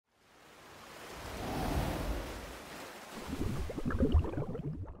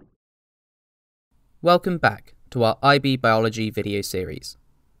Welcome back to our IB Biology video series.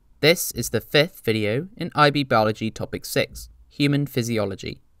 This is the 5th video in IB Biology Topic 6, Human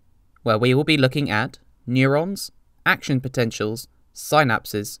Physiology, where we will be looking at neurons, action potentials,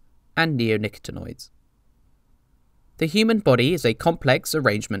 synapses, and neonicotinoids. The human body is a complex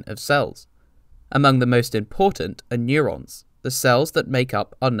arrangement of cells. Among the most important are neurons, the cells that make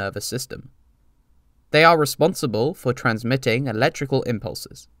up our nervous system. They are responsible for transmitting electrical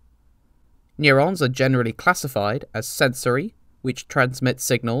impulses. Neurons are generally classified as sensory, which transmit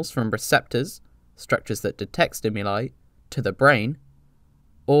signals from receptors, structures that detect stimuli, to the brain,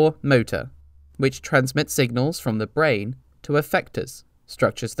 or motor, which transmit signals from the brain to effectors,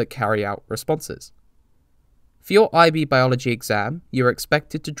 structures that carry out responses. For your IB biology exam, you are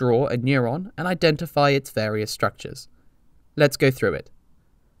expected to draw a neuron and identify its various structures. Let's go through it.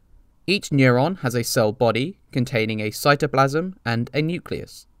 Each neuron has a cell body containing a cytoplasm and a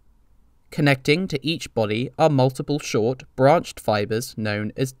nucleus. Connecting to each body are multiple short, branched fibers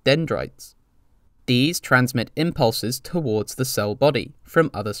known as dendrites. These transmit impulses towards the cell body from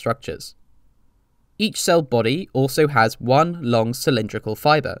other structures. Each cell body also has one long cylindrical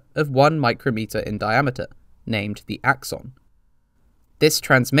fiber of 1 micrometer in diameter, named the axon. This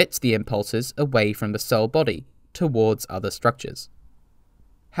transmits the impulses away from the cell body towards other structures.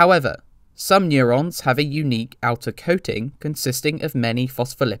 However, some neurons have a unique outer coating consisting of many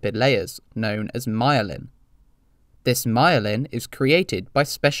phospholipid layers, known as myelin. This myelin is created by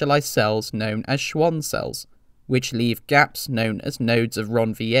specialized cells known as Schwann cells, which leave gaps known as nodes of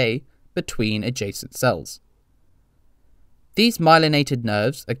Ranvier between adjacent cells. These myelinated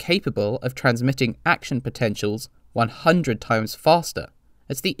nerves are capable of transmitting action potentials 100 times faster,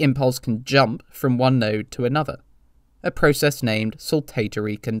 as the impulse can jump from one node to another, a process named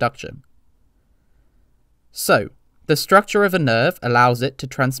saltatory conduction. So, the structure of a nerve allows it to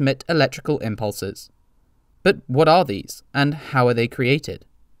transmit electrical impulses. But what are these, and how are they created?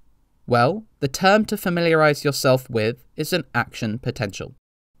 Well, the term to familiarize yourself with is an action potential.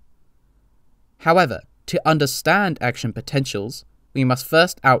 However, to understand action potentials, we must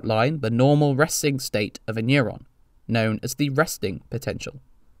first outline the normal resting state of a neuron, known as the resting potential.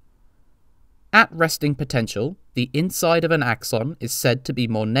 At resting potential, the inside of an axon is said to be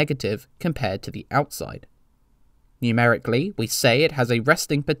more negative compared to the outside. Numerically, we say it has a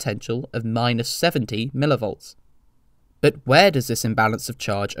resting potential of minus 70 millivolts. But where does this imbalance of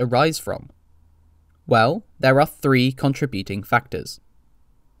charge arise from? Well, there are 3 contributing factors.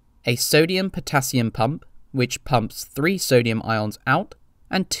 A sodium-potassium pump, which pumps 3 sodium ions out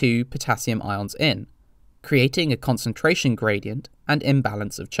and 2 potassium ions in, creating a concentration gradient and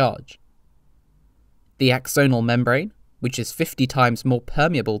imbalance of charge. The axonal membrane, which is 50 times more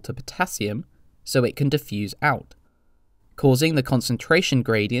permeable to potassium, so it can diffuse out, causing the concentration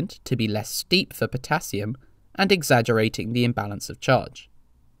gradient to be less steep for potassium and exaggerating the imbalance of charge.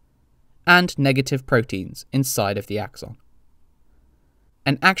 And negative proteins inside of the axon.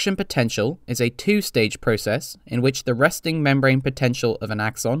 An action potential is a 2-stage process in which the resting membrane potential of an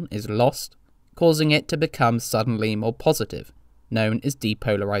axon is lost, causing it to become suddenly more positive, known as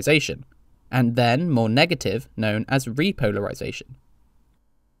depolarization, and then more negative, known as repolarization.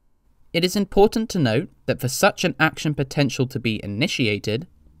 It is important to note that for such an action potential to be initiated,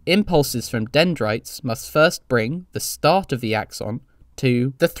 impulses from dendrites must first bring the start of the axon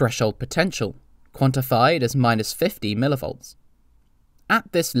to the threshold potential, quantified as minus 50 millivolts.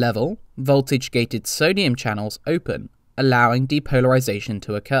 At this level, voltage-gated sodium channels open, allowing depolarization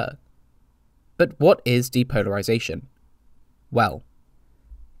to occur. But what is depolarization? Well,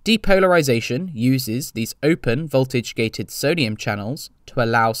 depolarization uses these open voltage-gated sodium channels to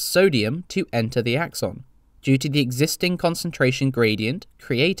allow sodium to enter the axon, due to the existing concentration gradient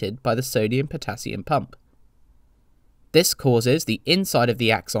created by the sodium-potassium pump. This causes the inside of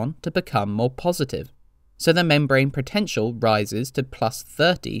the axon to become more positive, so the membrane potential rises to plus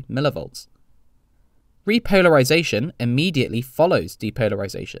 30 millivolts. Repolarization immediately follows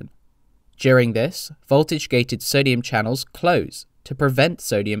depolarization. During this, voltage-gated sodium channels close to prevent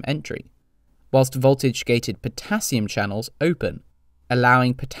sodium entry, whilst voltage-gated potassium channels open,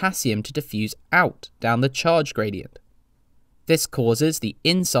 allowing potassium to diffuse out down the charge gradient. This causes the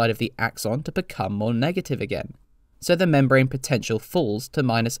inside of the axon to become more negative again, so the membrane potential falls to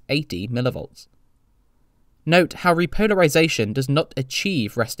minus 80 millivolts. Note how repolarization does not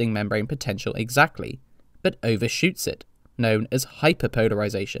achieve resting membrane potential exactly, but overshoots it, known as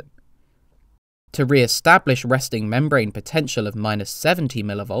hyperpolarization. To re-establish resting membrane potential of minus 70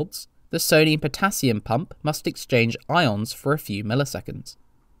 millivolts, the sodium-potassium pump must exchange ions for a few milliseconds.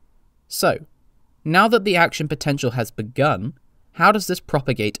 So, now that the action potential has begun, how does this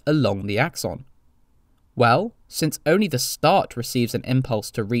propagate along the axon? Well, since only the start receives an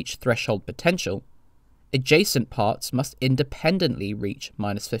impulse to reach threshold potential, adjacent parts must independently reach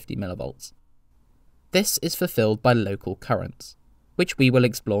 -50 mV. This is fulfilled by local currents, which we will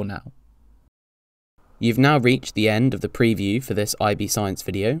explore now. You've now reached the end of the preview for this IB Science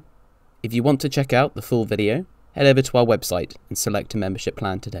video. If you want to check out the full video, head over to our website and select a membership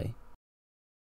plan today.